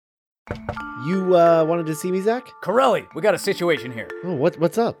You wanted to see me, Zach? Corelli, we got a situation here. Oh,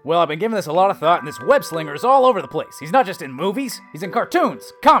 what's up? Well, I've been giving this a lot of thought, and this web slinger is all over the place. He's not just in movies, he's in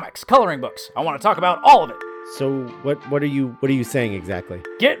cartoons, comics, coloring books. I want to talk about all of it. So what are you saying exactly?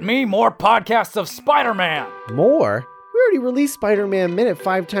 Get me more podcasts of Spider-Man. More? We already released Spider-Man Minute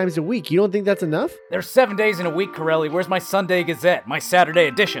 5 times a week. You don't think that's enough? There's 7 days in a week, Corelli. Where's my Sunday Gazette, my Saturday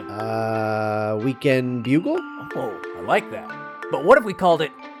edition? Weekend Bugle? Oh, I like that. But what if we called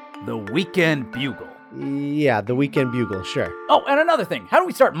it the Weekend Bugle? Yeah, the Weekend Bugle, sure. Oh, and another thing. How do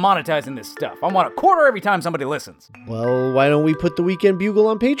we start monetizing this stuff? I want a quarter every time somebody listens. Well, why don't we put the Weekend Bugle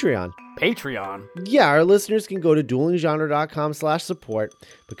on Patreon? Patreon? Yeah, our listeners can go to duelinggenre.com/support,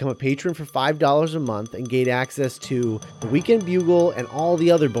 become a patron for $5 a month, and gain access to the Weekend Bugle and all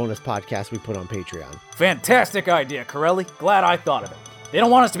the other bonus podcasts we put on Patreon. Fantastic idea, Corelli. Glad I thought of it. They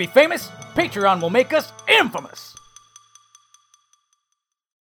don't want us to be famous? Patreon will make us infamous.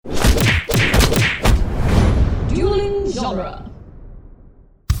 Dueling Genre.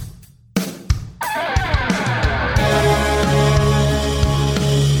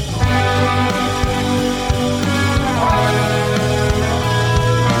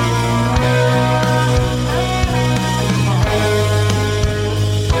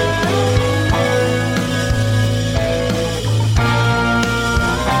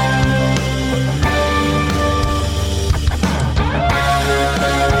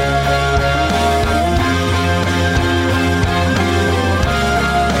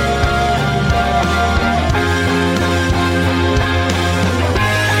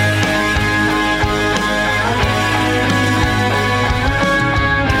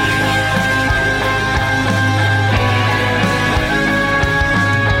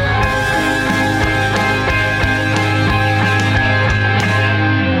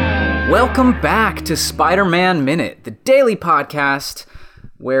 Welcome back to Spider-Man Minute, the daily podcast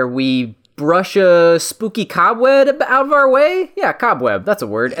where we brush a spooky cobweb out of our way. Yeah, cobweb, that's a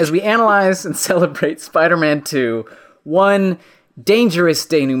word. As we analyze and celebrate Spider-Man 2, one dangerous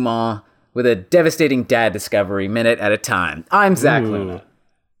denouement with a devastating dad discovery minute at a time. I'm Zach Luna.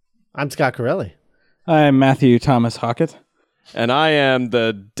 I'm Scott Corelli. I'm Matthew Thomas Hockett. And I am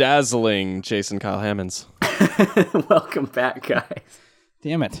the dazzling Jason Kyle Hammonds. Welcome back, guys.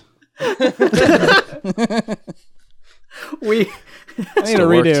 Damn it. We I need a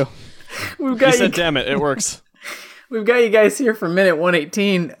redo. We've got You said, damn it, it works. We've got you guys here for minute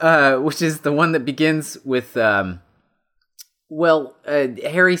 118, which is the one that begins with, Harry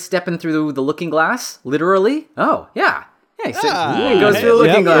stepping through the looking glass, literally. Oh, yeah. Yeah, he goes through the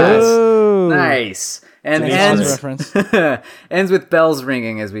looking glass. Oh. Nice. And Nice ends, reference. ends with bells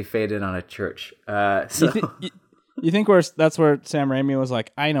ringing as we fade in on a church. You think that's where Sam Raimi was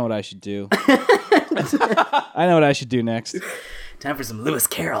like, I know what I should do. I know what I should do next. Time for some Lewis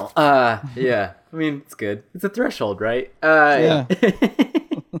Carroll. Yeah. I mean, it's good. It's a threshold, right? Yeah.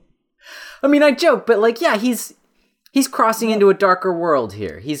 I mean, I joke, but like, yeah, he's crossing into a darker world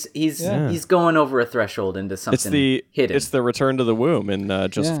here. He's going over a threshold into something hidden. It's the return to the womb in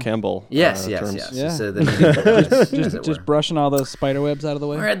Joseph Campbell. Yes. terms. Yeah. So the Just brushing all those spider webs out of the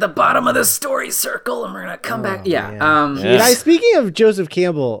way. we're at the bottom of the story circle, and we're gonna come back. Yeah. Guys, speaking of Joseph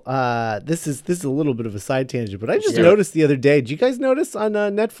Campbell, this is a little bit of a side tangent, but I just noticed the other day. Did you guys notice on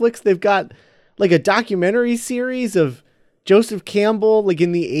Netflix they've got like a documentary series of Joseph Campbell, like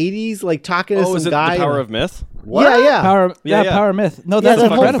in the 80s, like talking to some guy. The Power of Myth? What? Yeah. Power of Myth. No, Yeah, that's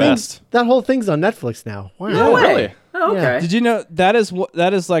incredible. that whole thing's on Netflix now. Wow. No way. Really? Oh, okay. Did you know that is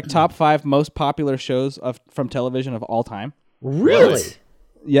like top 5 most popular shows from television of all time? Really?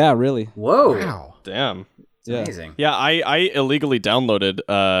 Yeah, really. Whoa. Wow. Damn. Yeah. Amazing. Yeah, I illegally downloaded,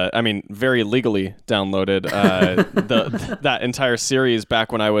 very legally downloaded that entire series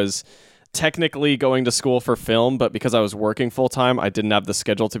back when I was technically going to school for film, but because I was working full time, I didn't have the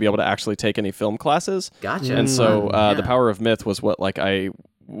schedule to be able to actually take any film classes. Gotcha. And so The Power of Myth was what I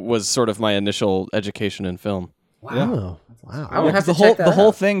was sort of my initial education in film. Wow. Oh, wow. I would have to the whole check that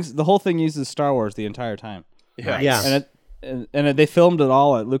the whole thing uses Star Wars the entire time. Yeah. Yeah. And they filmed it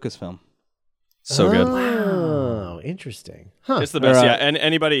all at Lucasfilm. So good. Oh, interesting. Huh. It's the best, Or, yeah. And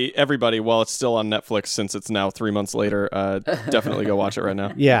everybody, while it's still on Netflix, since it's now 3 months later, definitely go watch it right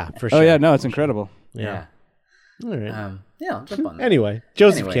now. Yeah, for sure. Oh yeah, no, it's incredible. Yeah. All right. Yeah, I'll jump on that. Anyway,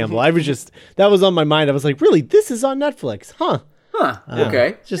 Joseph Campbell. that was on my mind. I was like, really? This is on Netflix? Huh.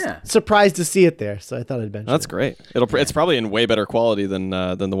 Okay. Just surprised to see it there, so I thought I'd mention That's it. great. It's probably in way better quality than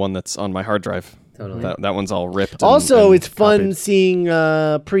the one that's on my hard drive. Totally. That one's all ripped. Also, and it's fun copied. seeing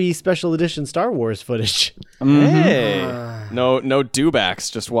pre-special edition Star Wars footage. Hey, no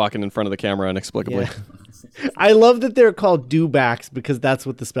dewbacks just walking in front of the camera inexplicably. Yeah. I love that they're called dewbacks because that's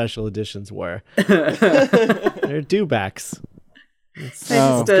what the special editions were. They're dewbacks. Let's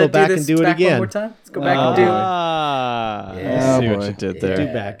go back and do it again. One more time. Let's go back and do it. I see what you did there.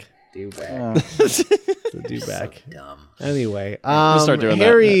 Dewback. Dewback. Dumb. Anyway, start doing that.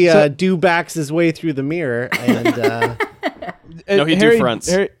 Harry dewbacks his way through the mirror, and No, he do fronts.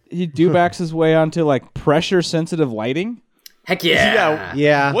 He dewbacks his way onto like pressure sensitive lighting. Heck yeah.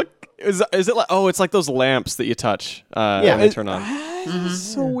 yeah. What is it like? Oh, it's like those lamps that you touch when they turn on.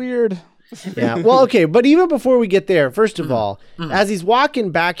 So weird. Yeah. Well, okay, but even before we get there, first of all, as he's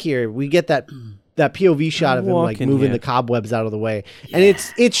walking back here, we get that POV shot of him like Walking moving here. the cobwebs out of the way, and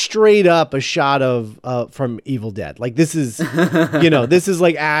it's straight up a shot of from Evil Dead. Like this is, this is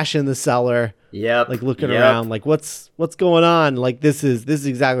like Ash in the cellar, Yep. like looking around, like what's going on. Like this is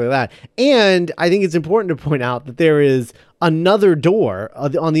exactly that. And I think it's important to point out that there is another door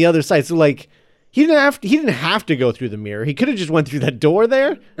on the other side. So like. He didn't have to go through the mirror. He could have just went through that door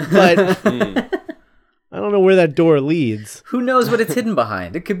there, but I don't know where that door leads. Who knows what it's hidden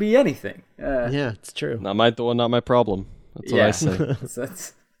behind? It could be anything. Yeah, it's true. Not my door, not my problem. That's what I say.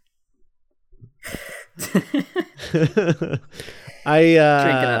 That's I drinking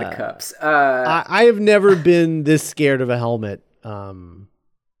out of cups. I have never been this scared of a helmet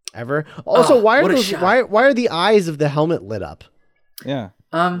ever. Also, why are what a those shot. why are the eyes of the helmet lit up? Yeah.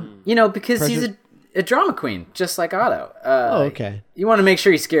 Because he's a drama queen, just like Otto. Okay. You want to make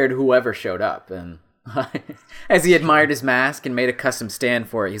sure he scared whoever showed up, and as he admired his mask and made a custom stand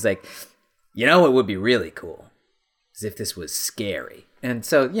for it, he's like, what would be really cool is if this was scary. And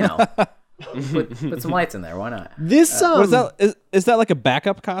so, put some lights in there. Why not? This What is that? Is that like a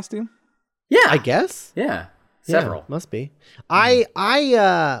backup costume? Yeah, I guess. Yeah, Yeah, several. must be. I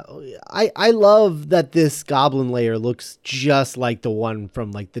love that this goblin lair looks just like the one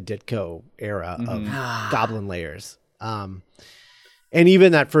from like the Ditko era of goblin lairs. And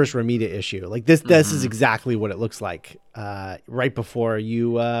even that first Ramita issue, like this is exactly what it looks like. Right before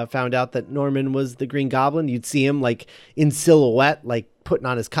you found out that Norman was the Green Goblin, you'd see him like in silhouette, like putting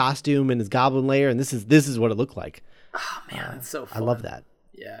on his costume and his goblin lair, and this is what it looked like. Oh man, that's so fun. I love that.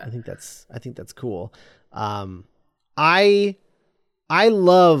 Yeah, I think that's cool. I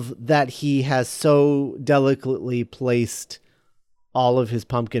love that he has so delicately placed all of his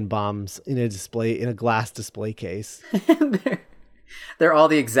pumpkin bombs in a glass display case. they're all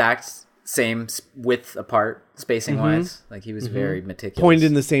the exact same width apart, spacing wise. Like he was very meticulous. Pointed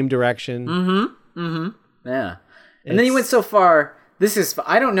in the same direction. Yeah, and then he went so far.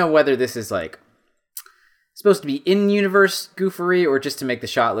 I don't know whether this is like supposed to be in-universe goofery or just to make the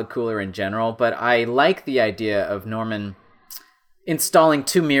shot look cooler in general, but I like the idea of Norman installing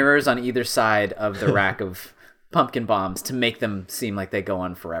 2 mirrors on either side of the rack of pumpkin bombs to make them seem like they go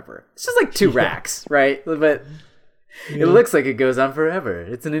on forever. It's just like 2 racks, right? But it looks like it goes on forever.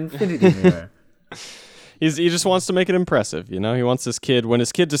 It's an infinity mirror. He just wants to make it impressive, He wants his kid, when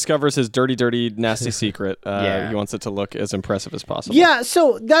his kid discovers his dirty, nasty secret, he wants it to look as impressive as possible. Yeah,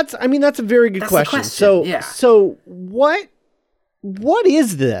 so that's a very good That's the question. question, So what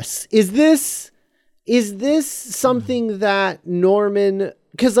is this? Is this something that Norman,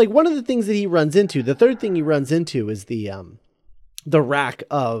 because like one of the things that he runs into, the third thing he runs into is the rack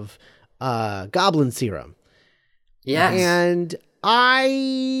of goblin serum. Yes. And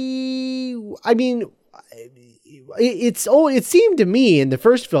I mean, it seemed to me in the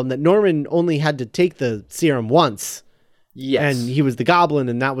first film that Norman only had to take the serum once. Yes. And he was the goblin,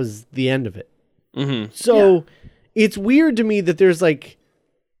 and that was the end of it. Mm-hmm. So it's weird to me that there's like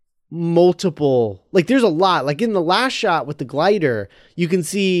multiple, like there's a lot. Like in the last shot with the glider, you can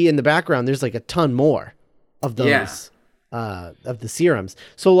see in the background there's like a ton more of those of the serums.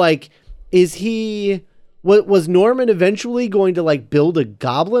 So like, was Norman eventually going to like build a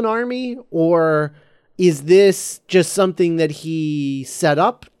goblin army, or is this just something that he set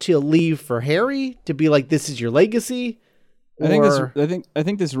up to leave for Harry to be like, this is your legacy? I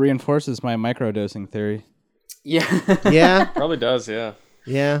think this reinforces my microdosing theory. Yeah. Yeah. Probably does, yeah.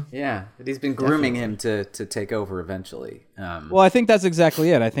 Yeah. Yeah. That he's been grooming him to take over eventually. Well, I think that's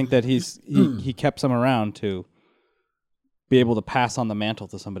exactly it. I think that he kept some around to be able to pass on the mantle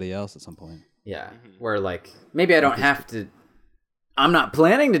to somebody else at some point. Yeah. Where like, maybe I don't have to, I'm not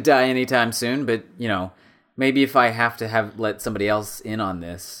planning to die anytime soon, but maybe if I have to let somebody else in on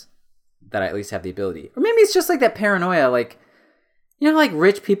this, that I at least have the ability. Or maybe it's just like that paranoia, like, like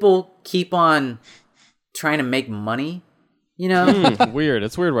rich people keep on trying to make money, Weird.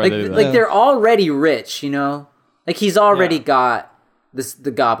 It's weird why they do that. Like they're already rich, Like he's already got the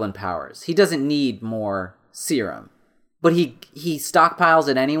goblin powers. He doesn't need more serum. But he stockpiles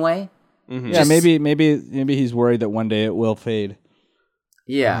it anyway Yeah, maybe he's worried that one day it will fade.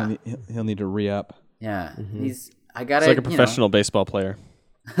 Yeah. And he'll need to re-up. Yeah. Mm-hmm. It's like a professional baseball player.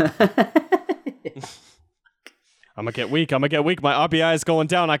 I'm gonna get weak. My RBI is going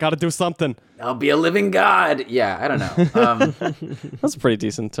down. I got to do something. I'll be a living god. Yeah, I don't know. That's pretty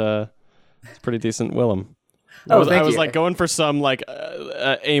decent. It's pretty decent, Willem. Oh, I was like going for some like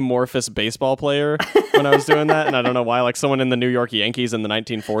amorphous baseball player when I was doing that, and I don't know why, like someone in the New York Yankees in the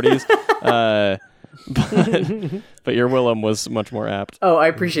 1940s. But your Willem was much more apt. Oh, I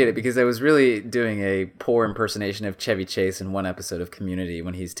appreciate it because I was really doing a poor impersonation of Chevy Chase in one episode of Community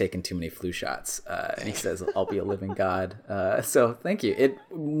when he's taken too many flu shots, and he says, "I'll be a living god." So thank you. It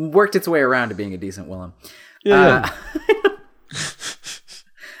worked its way around to being a decent Willem. Yeah.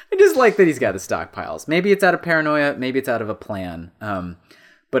 I just like that he's got the stockpiles. Maybe it's out of paranoia. Maybe it's out of a plan.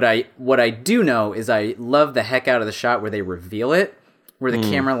 But what I do know is I love the heck out of the shot where they reveal it, where the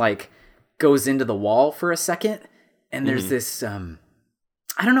camera like goes into the wall for a second, and there's this I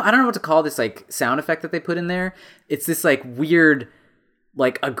don't know what to call this like sound effect that they put in there. It's this like weird,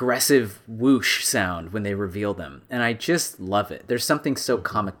 like aggressive whoosh sound when they reveal them, and I just love it. There's something so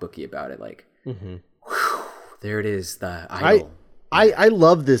comic booky about it. Like, whew, there it is, the idol. I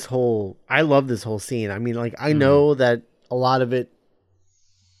love this whole scene. I mean, like, I know that a lot of it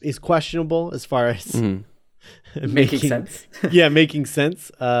is questionable as far as making sense. Yeah, making sense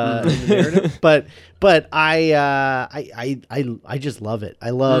in the narrative. But I just love it. I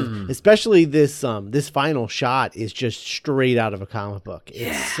love especially this this final shot is just straight out of a comic book.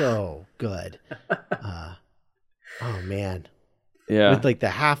 It's so good. Oh man. Yeah. With like the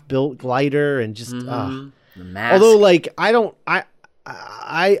half-built glider and just The mask. although like I don't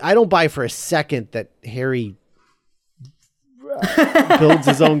buy for a second that Harry builds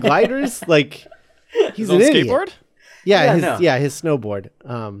his own gliders. Like he's an idiot. Skateboard? Yeah, his snowboard.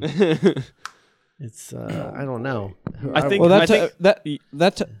 It's I don't know. I think Well,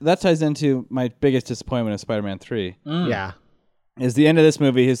 that ties into my biggest disappointment of Spider-Man 3. Yeah. Is the end of this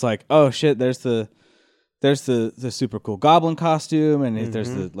movie? He's like, oh shit, there's the super cool Goblin costume, and there's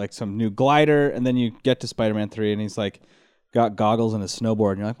the like some new glider, and then you get to Spider-Man 3, and he's like got goggles and a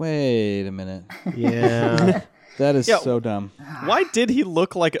snowboard, and you're like, wait a minute, Yeah. that is so dumb. Why did he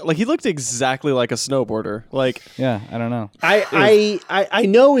look like he looked exactly like a snowboarder? Like, Yeah, I don't know. I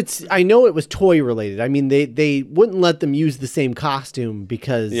know it was toy related. I mean they wouldn't let them use the same costume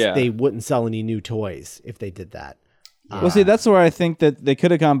because they wouldn't sell any new toys if they did that. Well, see, that's where I think that they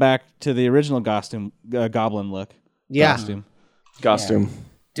could have gone back to the original costume, Goblin look. Yeah. costume.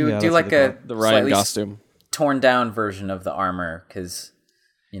 do that's like a a The Ryan slightly costume. torn down version of the armor because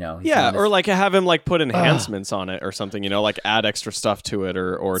he's Yeah, doing or this- like have him like put enhancements on it or something, like add extra stuff to it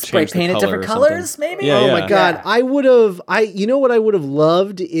or spray change the paint it color different or something. colors, maybe. Yeah, Oh yeah. my god, you know what I would have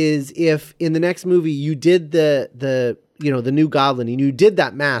loved is if in the next movie you did the new Goblin and you did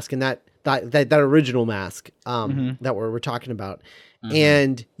that mask and that original mask that we're talking about,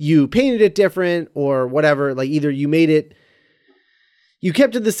 and you painted it different or whatever. Like either you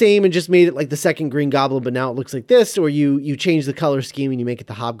kept it the same and just made it like the second Green Goblin, but now it looks like this, or you change the color scheme and you make it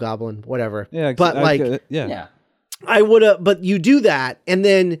the Hobgoblin, whatever. Yeah, but Yeah. I would have, but you do that, and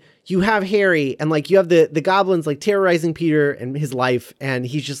then you have Harry, and like you have the goblins like terrorizing Peter and his life, and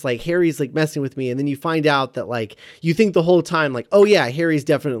he's just like, Harry's like messing with me, and then you find out that like you think the whole time like, oh yeah, Harry's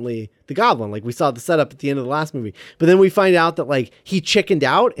definitely the goblin, like we saw the setup at the end of the last movie, but then we find out that like he chickened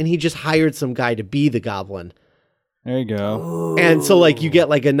out and he just hired some guy to be the goblin. There you go. And so like you get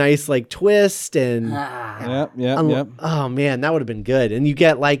like a nice like twist and Yep. oh man, that would have been good. And you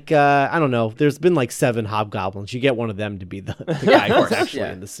get like I don't know, there's been like 7 hobgoblins. You get one of them to be the guy who's actually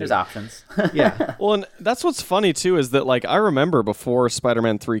in the suit. There's options. Yeah. Well, and that's what's funny too is that like I remember before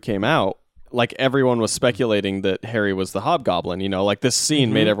Spider-Man 3 came out, like everyone was speculating that Harry was the Hobgoblin. Like this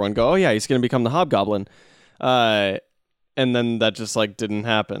scene made everyone go, "Oh yeah, he's going to become the Hobgoblin." And then that just like didn't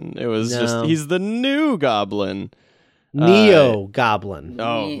happen. It was just he's the new Goblin. Neo Goblin.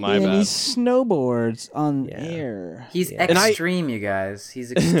 Oh, my And bad. he snowboards on air. He's extreme, you guys. He's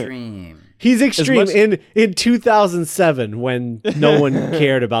extreme. He's extreme much- in 2007 when no one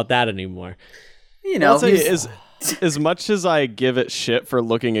cared about that anymore. I'll tell you, as much as I give it shit for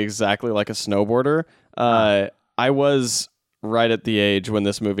looking exactly like a snowboarder, I was right at the age when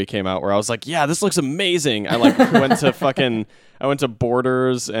this movie came out where I was like, yeah, this looks amazing. I like went to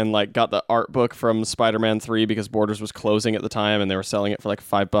Borders and like got the art book from Spider-Man 3 because Borders was closing at the time and they were selling it for like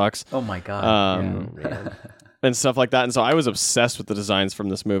 $5. Oh my god. And stuff like that. And so I was obsessed with the designs from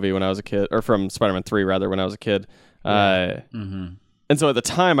this movie when I was a kid, or from Spider-Man 3 rather, when I was a kid. And And so at the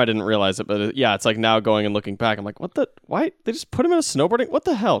time I didn't realize it, but yeah, it's like now going and looking back, I'm like, why? They just put him in a snowboarding? What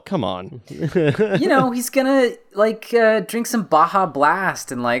the hell? Come on. He's gonna drink some Baja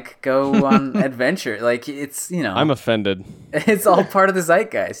Blast and go on adventure. It's I'm offended. It's all part of the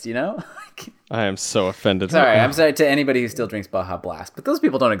zeitgeist, I am so offended. Sorry, I'm sorry to anybody who still drinks Baja Blast, but those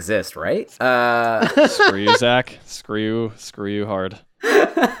people don't exist, right? Screw you, Zach. Screw you hard.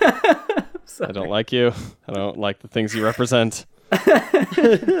 I don't like you. I don't like the things you represent.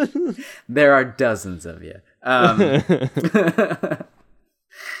 There are dozens of you.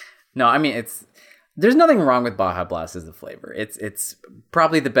 No, I mean there's nothing wrong with Baja Blast as a flavor. It's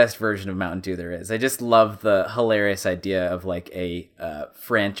probably the best version of Mountain Dew there is. I just love the hilarious idea of a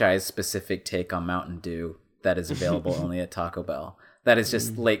franchise specific take on Mountain Dew that is available only at Taco Bell. That is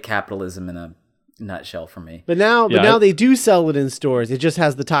just late capitalism in a nutshell for me. But now they do sell it in stores. It just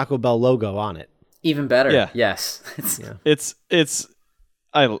has the Taco Bell logo on it. Even better. Yeah. Yes.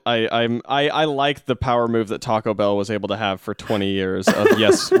 I like the power move that Taco Bell was able to have for 20 years of,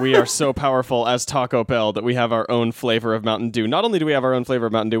 yes, we are so powerful as Taco Bell that we have our own flavor of Mountain Dew. Not only do we have our own flavor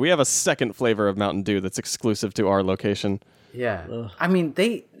of Mountain Dew, we have a second flavor of Mountain Dew that's exclusive to our location. Yeah. Ugh. I mean,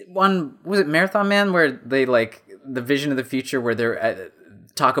 was it Marathon Man where they the vision of the future where they're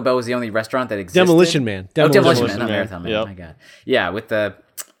Taco Bell was the only restaurant that existed? Demolition Man. Demolition Man, not Marathon Man. Yep. Oh my God. Yeah, with the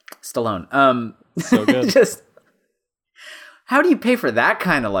Stallone. So good. Just how do you pay for that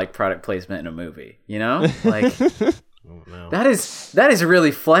kind of product placement in a movie? That is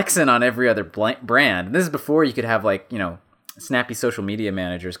really flexing on every other brand. And this is before you could have snappy social media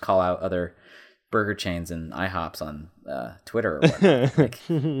managers call out other burger chains and IHOPs on Twitter or whatnot.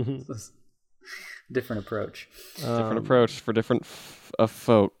 Different approach. Different approach for different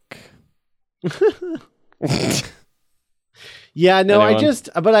folk. Yeah, no, Anyone?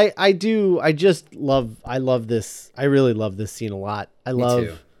 I love this. I really love this scene a lot. Me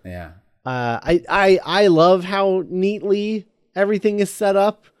too. Yeah. I love how neatly everything is set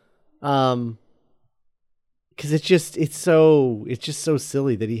up. Cause it's just so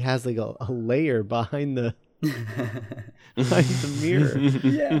silly that he has a layer behind the mirror.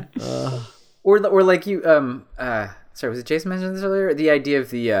 Yeah. Or like you sorry, was it Jason mentioned this earlier? The idea of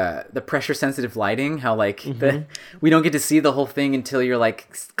the pressure sensitive lighting, how we don't get to see the whole thing until you're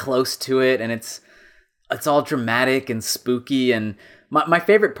close to it, and it's all dramatic and spooky. And my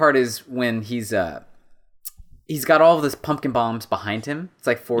favorite part is when he's got all of this pumpkin bombs behind him. It's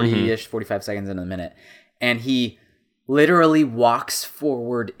 40-ish, 45 seconds in a minute, and he literally walks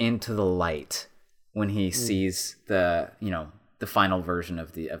forward into the light when he sees the final version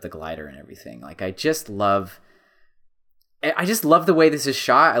of the glider and everything. I just love the way this is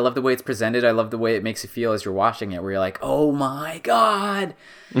shot. I love the way it's presented. I love the way it makes you feel as you're watching it, where you're like, oh my God,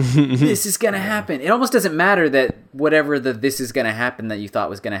 this is going to happen. It almost doesn't matter that whatever this is going to happen that you thought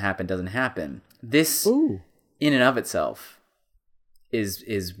was going to happen doesn't happen. This in and of itself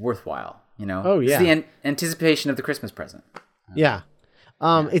is worthwhile, Oh yeah. It's the anticipation of the Christmas present. Yeah.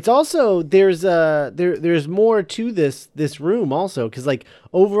 It's also there's more to this room also, because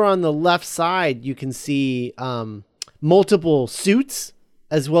over on the left side you can see multiple suits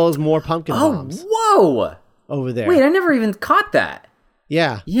as well as more pumpkin bombs. Whoa! Over there. Wait, I never even caught that.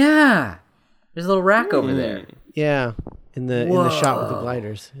 Yeah. Yeah. There's a little rack over there. Yeah. In the shot with the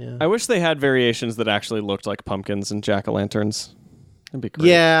gliders. Yeah. I wish they had variations that actually looked like pumpkins and jack-o'-lanterns. That'd be great.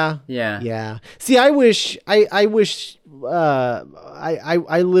 Yeah. See, I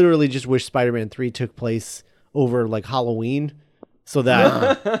literally just wish Spider-Man 3 took place over Halloween, so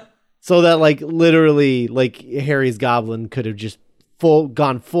that literally Harry's Goblin could have just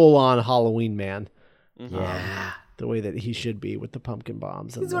gone full on Halloween man. Yeah. The way that he should be with the pumpkin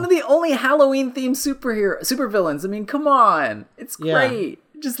bombs. He's one of the only Halloween themed supervillains. I mean, come on. It's great.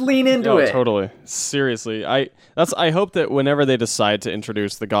 Just lean into it. Totally. Seriously. I hope that whenever they decide to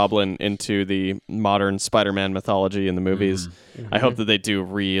introduce the Goblin into the modern Spider-Man mythology in the movies, I hope that they do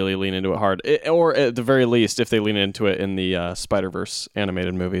really lean into it hard. Or at the very least, if they lean into it in the Spider-Verse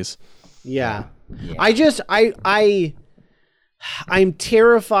animated movies. Yeah. I'm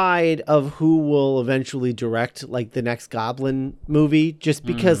terrified of who will eventually direct the next Goblin movie, just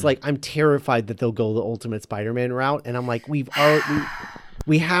because I'm terrified that they'll go the Ultimate Spider-Man route, and I'm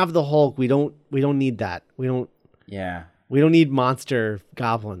we have the Hulk. We don't need that. We don't need monster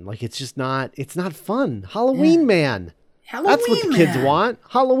Goblin. It's not fun. Halloween Man. That's what the kids want.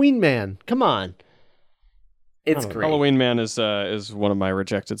 Halloween Man. Come on. It's great. Halloween Man is one of my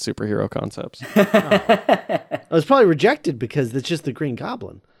rejected superhero concepts. It was probably rejected because it's just the Green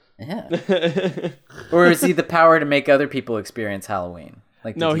Goblin. Yeah. Or is he the power to make other people experience Halloween?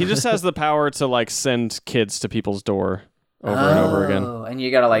 No, he just has the power to send kids to people's door. over and over again. Oh, and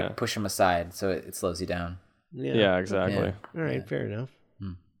you gotta like Yeah. push him aside so it slows you down. Yeah, exactly. Yeah. All right, fair enough.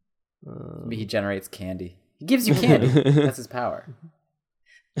 Maybe he generates candy. He gives you candy. That's his power.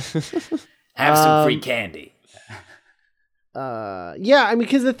 Have some free candy. Yeah, I mean,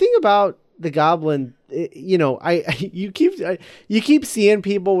 because the thing about the Goblin, you keep seeing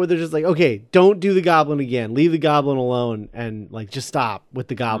people where they're just like, okay, don't do the Goblin again, leave the Goblin alone, and like just stop with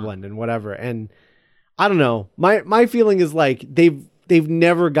the Goblin and whatever. And I don't know, my feeling is like they've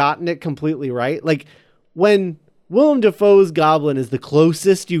never gotten it completely right. Like when Willem Dafoe's Goblin is the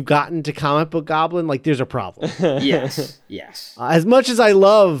closest you've gotten to comic book Goblin, like there's a problem. Yes. As much as I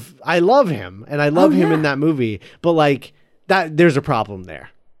love him and I love him in that movie, but like that there's a problem there.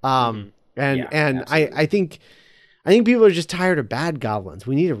 And I think people are just tired of bad goblins.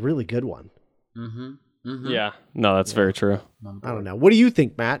 We need a really good one. Yeah. No, that's very true. I don't know. What do you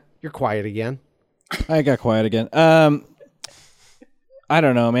think, Matt? You're quiet again. I got quiet again. I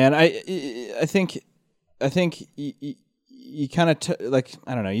don't know, man. I think you kind of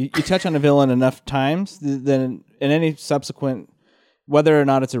I don't know. You touch on a villain enough times, then in any subsequent, whether or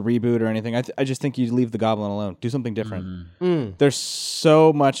not it's a reboot or anything, I just think you leave the Goblin alone. Do something different. There's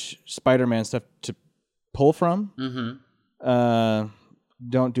so much Spider-Man stuff to pull from.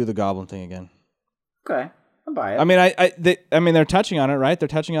 Don't do the Goblin thing again. Okay, I'll buy it. I mean, they're touching on it, right? They're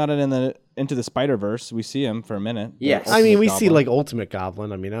touching on it into the Spider-Verse. We see him for a minute. Yes. I mean, we Goblin. see like Ultimate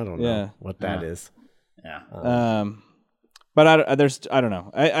Goblin. I mean, I don't know what that is. Yeah. But I don't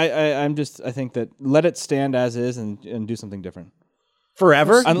know. I think that let it stand as is and do something different.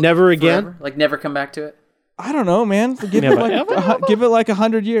 Forever? Never again? Forever? Like never come back to it? I don't know, man. Give it like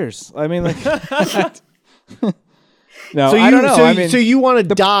 100 years. I mean, like. No, So I don't know. So you want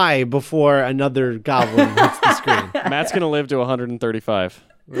to die before another Goblin hits the screen? Matt's gonna live to 135.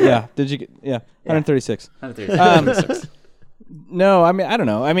 yeah. Did you get? Yeah. 136. 136. No, I mean, I don't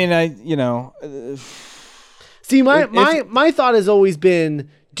know. I mean, See, my thought has always been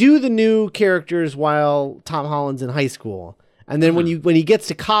do the new characters while Tom Holland's in high school, and then when he gets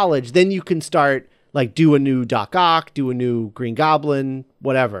to college, then you can start like do a new Doc Ock, do a new Green Goblin,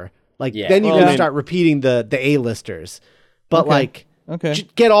 whatever. Like then you can start repeating the A-listers, but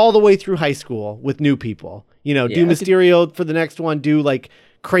get all the way through high school with new people. You know, do Mysterio for the next one, do like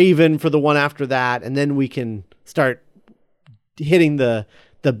Craven for the one after that, and then we can start hitting the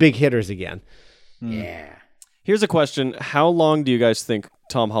big hitters again. Yeah. Here's a question: how long do you guys think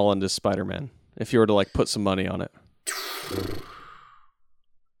Tom Holland is Spider-Man? If you were to like put some money on it.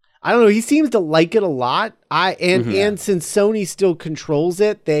 I don't know. He seems to like it a lot. And since Sony still controls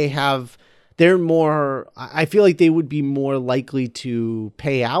it, they're more. I feel like they would be more likely to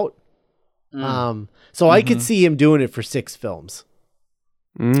pay out. So I could see him doing it for 6 films.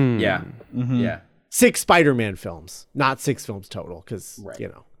 Yeah. Yeah. 6 Spider-Man films, not 6 films total, because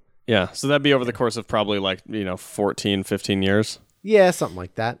Yeah, so that'd be over the course of probably 14, 15 years. Yeah, something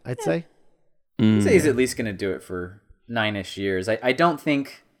like that. I'd say. I'd say he's at least going to do it for 9-ish years. I don't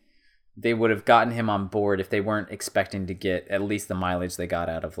think they would have gotten him on board if they weren't expecting to get at least the mileage they got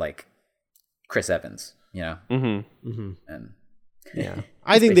out of like Chris Evans, you know. And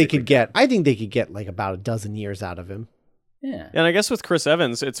I think they could get like about a dozen years out of him. Yeah. And I guess with Chris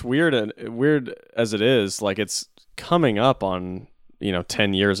Evans, it's weird as it is, like it's coming up on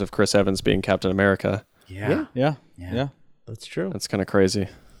 10 years of Chris Evans being Captain America. Yeah. That's true. That's kind of crazy.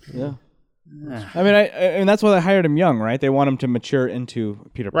 Yeah. I mean, that's why they hired him young, right? They want him to mature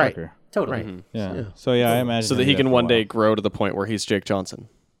into Peter Right. Parker. Totally. Right. Yeah. So I imagine So that he can one day grow to the point where he's Jake Johnson.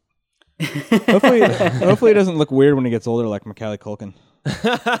 Hopefully, it doesn't look weird when he gets older, like Macaulay Culkin.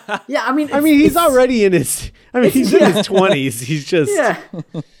 Yeah, I mean, he's already in his. He's in his 20s. He's just.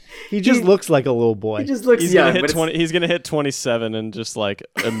 He just looks like a little boy. He just looks He's young. gonna hit 20. He's gonna hit 27 and just like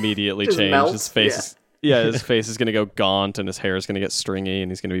immediately Just change melt. his face. Yeah, his face is gonna go gaunt and his hair is gonna get stringy and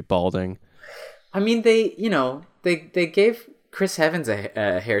he's gonna be balding. I mean, they gave Chris Evans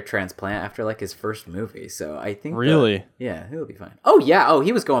a hair transplant after like his first movie, so I think Really? he'll be fine. Oh yeah,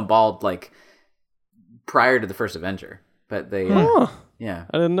 he was going bald like prior to the first Avenger, but they I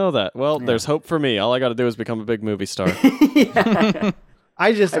didn't know that. Well, there's hope for me. All I got to do is become a big movie star.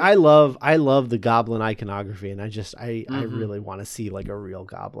 I love the Goblin iconography, and I really want to see like a real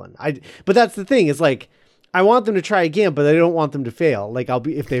Goblin. But that's the thing, is like I want them to try again, but I don't want them to fail. Like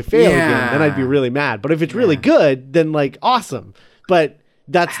if they fail again, then I'd be really mad. But if it's really good, then like awesome. But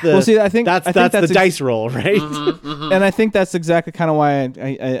that's the I think that's the dice roll, right? And I think that's exactly kind of why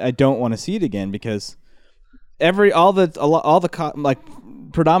I don't want to see it again, because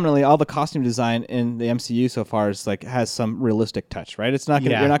predominantly all the costume design in the MCU so far is like has some realistic touch, right? It's not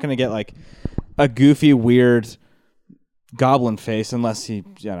gonna, you're not going to get like a goofy, weird goblin face unless he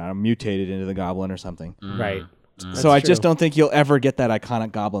mutated into the goblin or something. Right. So I just don't think you'll ever get that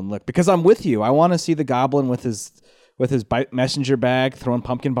iconic goblin look, because I'm with you. I want to see the goblin with his messenger bag throwing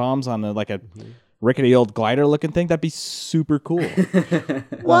pumpkin bombs on a rickety old glider looking thing. That'd be super cool.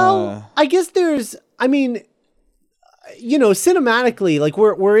 Well, I guess cinematically, like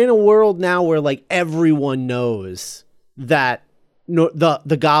we're in a world now where like everyone knows that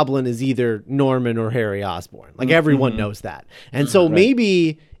the goblin is either Norman or Harry Osborn. Like everyone knows that. And so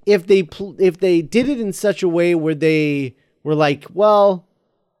maybe if they did it in such a way where they were like, well,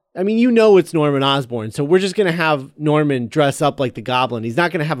 I mean, it's Norman Osborn, so we're just going to have Norman dress up like the goblin. He's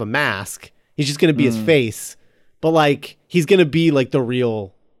not going to have a mask. He's just going to be his face. But like he's going to be like the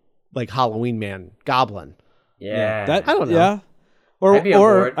real like Halloween man goblin. Yeah. I don't know. Yeah. I'd be on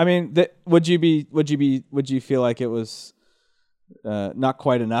Or board. I mean, would you feel like it was not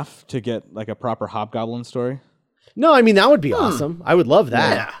quite enough to get like a proper Hobgoblin story? No, I mean, that would be awesome. I would love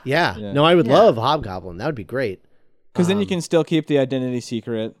that. Yeah. No, I would love Hobgoblin. That would be great. Because then you can still keep the identity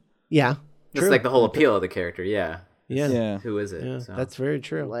secret. Yeah. That's like the whole appeal of the character. Yeah. Yeah. Who is it? Yeah, So. that's very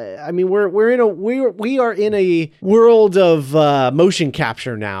true. I mean, we are in a world of motion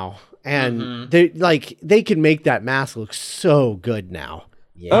capture now, and they can make that mask look so good now,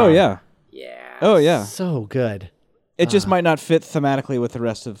 Yeah. Oh yeah. Yeah. Oh yeah. so good. It just might not fit thematically with the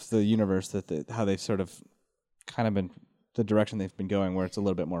rest of the universe how they've sort of kind of been the direction they've been going, where it's a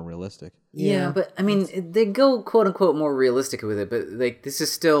little bit more realistic. Yeah, but I mean, they go quote unquote more realistic with it, but like this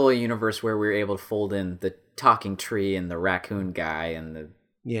is still a universe where we're able to fold in the talking tree and the raccoon guy and the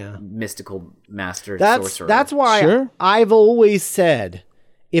mystical master sorcerer. That's why I've always said,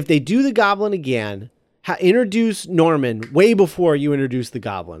 if they do the Goblin again, introduce Norman way before you introduce the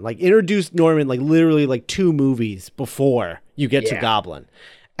Goblin. Like introduce Norman like literally like 2 movies before you get to Goblin,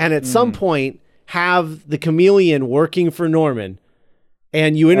 and at some point have the chameleon working for Norman,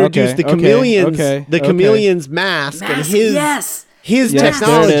 and you introduce the chameleon's mask and his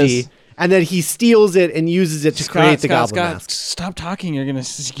technology, and then he steals it and uses it to create the Goblin mask. Stop talking. You're gonna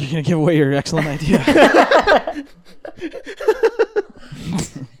give away your excellent idea.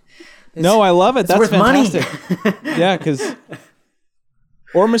 No, I love it. That's worth fantastic. Yeah, because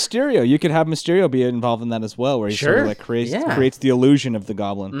or Mysterio. You could have Mysterio be involved in that as well, where he sort of like creates the illusion of the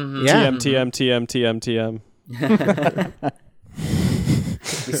Goblin. Yeah. TM.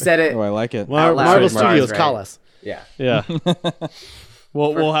 We said it. Oh, I like it. Marvel Studios, right? call us. Yeah. Yeah.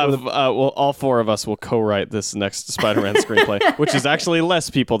 We'll have all 4 of us will co-write this next Spider-Man screenplay, which is actually less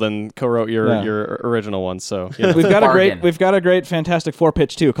people than co-wrote your original one. So we've got a great Fantastic Four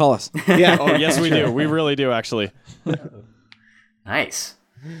pitch too. Call us. Yeah. Oh yes, we do. We really do actually. Nice.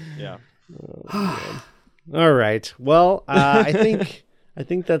 Yeah. All right. Well, I think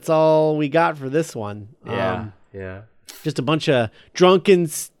that's all we got for this one. Yeah. Just a bunch of drunken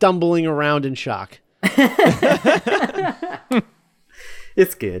stumbling around in shock.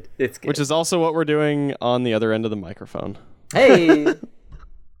 It's good. Which is also what we're doing on the other end of the microphone. Hey.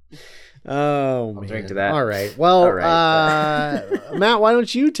 Oh, man. Drink to that. All right. Well, All right. Matt, why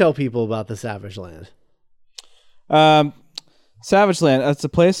don't you tell people about the Savage Land? Savage Land. It's a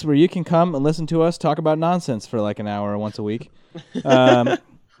place where you can come and listen to us talk about nonsense for like an hour once a week. No,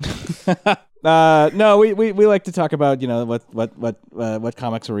 we like to talk about what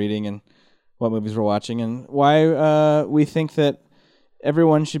comics we're reading and what movies we're watching and why we think that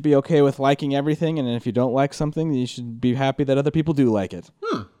everyone should be okay with liking everything, and if you don't like something, you should be happy that other people do like it.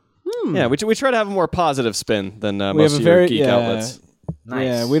 Yeah, we try to have a more positive spin than most of your geek outlets. Nice.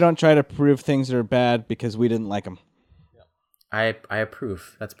 Yeah, we don't try to prove things are bad because we didn't like them. I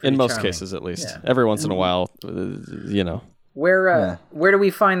approve. That's pretty In most charming. cases, at least. Yeah. Every once in a while, Where do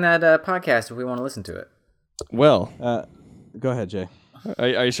we find that podcast if we want to listen to it? Well, Go ahead, Jay.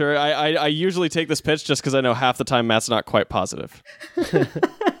 are you sure? I usually take this pitch just because I know half the time Matt's not quite positive.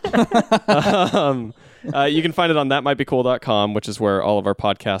 You can find it on thatmightbecool.com, which is where all of our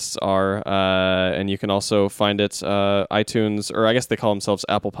podcasts are. And you can also find it iTunes, or I guess they call themselves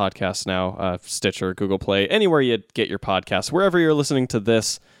Apple Podcasts now, Stitcher, Google Play, anywhere you get your podcasts. Wherever you're listening to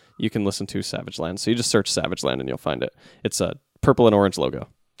this, you can listen to Savage Land. So you just search Savage Land and you'll find it. It's a purple and orange logo.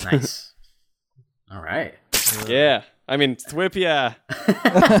 Nice. All right. Yeah. I mean, thwip, yeah.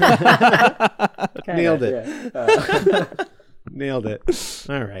 Nailed it. Nailed it.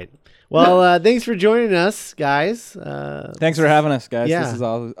 All right. Well, thanks for joining us, guys. Thanks for having us, guys. Yeah. This is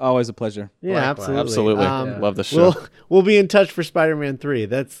always a pleasure. Yeah, Likewise. absolutely. Absolutely. Love the show. We'll be in touch for Spider-Man 3.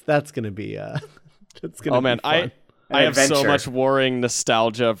 That's gonna be that's gonna. Oh man, be fun. I have so adventure. much warring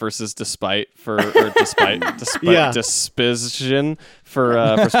nostalgia versus despite Yeah. disposition for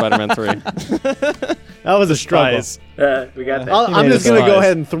Spider-Man 3. That was a struggle. Spies. We got that. I'm made just it going to go spies.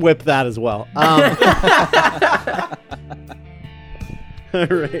 ahead and whip that as well. All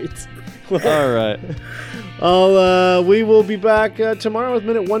right. All right. We will be back tomorrow with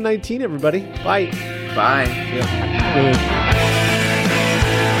minute 119, everybody. Bye. Bye. Yeah.